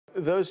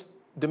those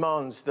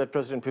demands that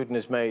President Putin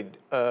has made,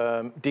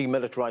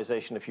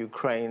 demilitarization of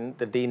Ukraine,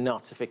 the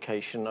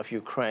denazification of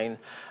Ukraine,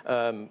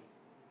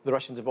 the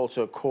Russians have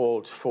also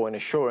called for an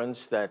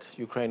assurance that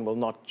Ukraine will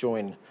not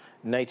join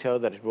NATO,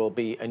 that it will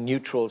be a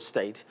neutral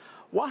state.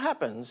 What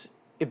happens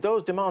if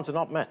those demands are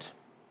not met?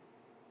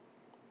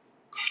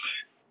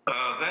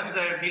 Then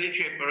the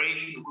military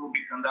operation will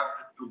be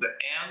conducted to the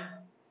end,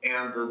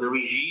 and the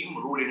regime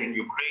ruling in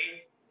Ukraine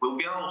will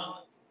be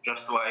ousted,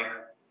 just like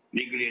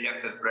legally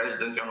elected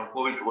President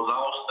Yanukovych was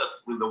ousted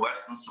with the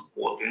Western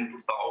support in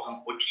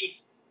 2014.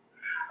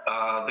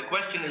 The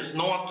question is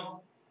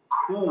not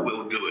who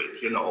will do it,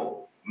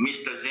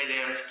 Mr.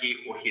 Zelensky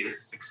or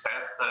his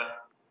successor.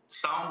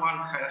 Someone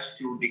has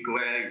to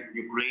declare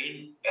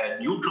Ukraine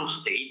a neutral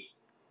state,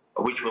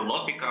 which will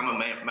not become a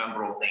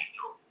member of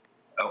NATO.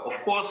 Of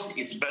course,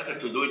 it's better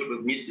to do it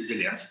with Mr.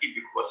 Zelensky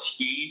because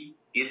he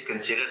is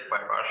considered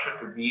by Russia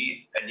to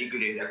be a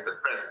legally elected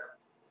president.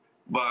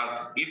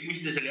 But if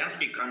Mr.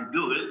 Zelensky can't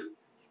do it,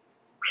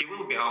 he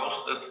will be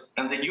ousted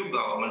and the new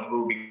government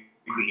will be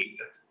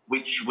created,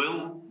 which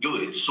will do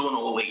it sooner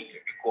or later,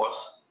 because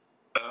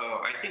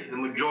I think the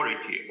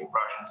majority of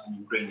Russians and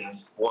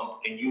Ukrainians want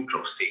a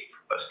neutral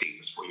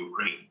status for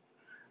Ukraine.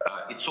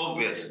 It's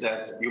obvious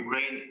that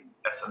Ukraine,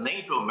 as a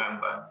NATO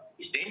member,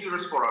 is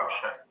dangerous for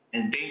Russia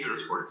and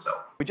dangerous for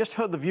itself. We just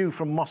heard the view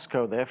from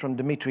Moscow there, from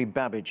Dmitry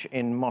Babich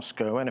in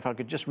Moscow, and if I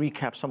could just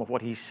recap some of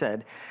what he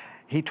said.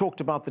 He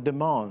talked about the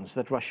demands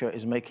that Russia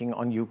is making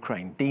on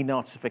Ukraine,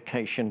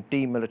 denazification,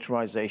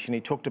 demilitarization.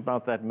 He talked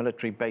about that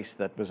military base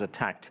that was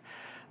attacked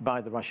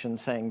by the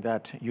Russians, saying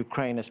that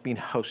Ukraine has been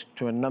host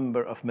to a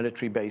number of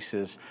military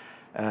bases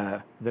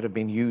that have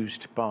been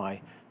used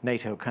by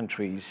NATO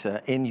countries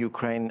in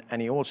Ukraine. And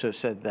he also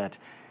said that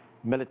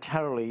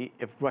militarily,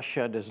 if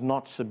Russia does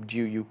not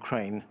subdue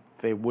Ukraine,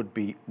 there would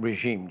be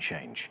regime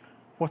change.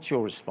 What's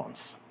your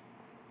response?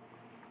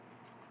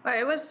 Well,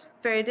 it was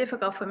very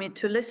difficult for me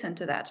to listen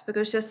to that,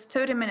 because just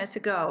 30 minutes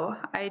ago,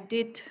 I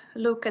did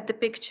look at the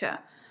picture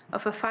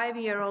of a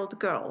 5-year-old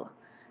girl.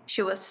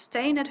 She was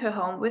staying at her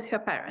home with her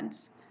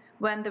parents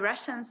when the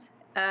Russians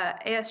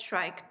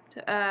airstriked,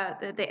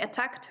 they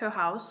attacked her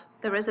house,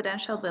 the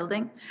residential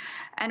building,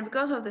 and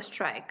because of the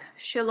strike,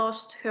 she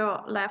lost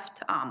her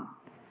left arm.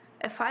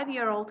 A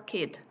 5-year-old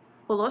kid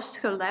who lost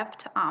her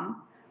left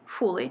arm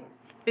fully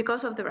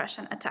because of the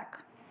Russian attack.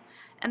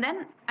 And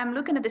then I'm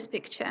looking at this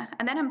picture,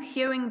 and then I'm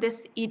hearing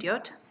this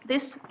idiot,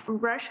 this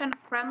Russian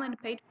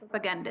Kremlin-paid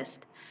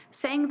propagandist,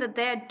 saying that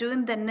they're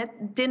doing the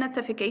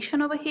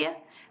denazification over here.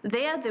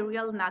 They are the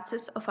real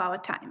Nazis of our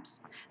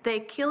times. They're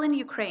killing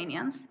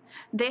Ukrainians.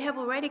 They have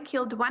already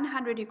killed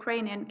 100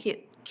 Ukrainian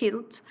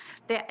kids.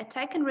 They're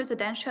attacking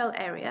residential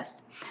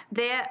areas.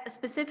 They're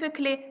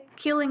specifically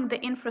killing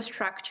the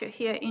infrastructure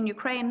here in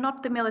Ukraine,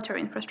 not the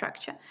military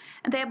infrastructure.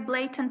 And they're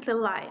blatantly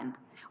lying.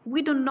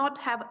 We do not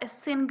have a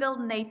single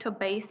NATO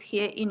base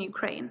here in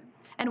Ukraine,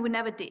 and we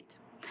never did.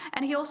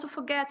 And he also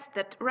forgets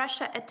that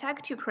Russia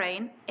attacked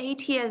Ukraine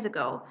 8 years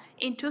ago,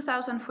 in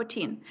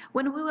 2014,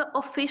 when we were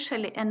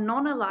officially a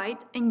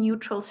non-allied and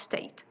neutral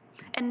state.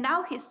 And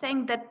now he's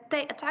saying that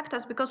they attacked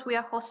us because we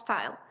are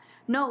hostile.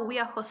 No, we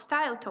are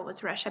hostile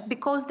towards Russia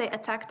because they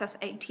attacked us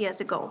 8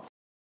 years ago.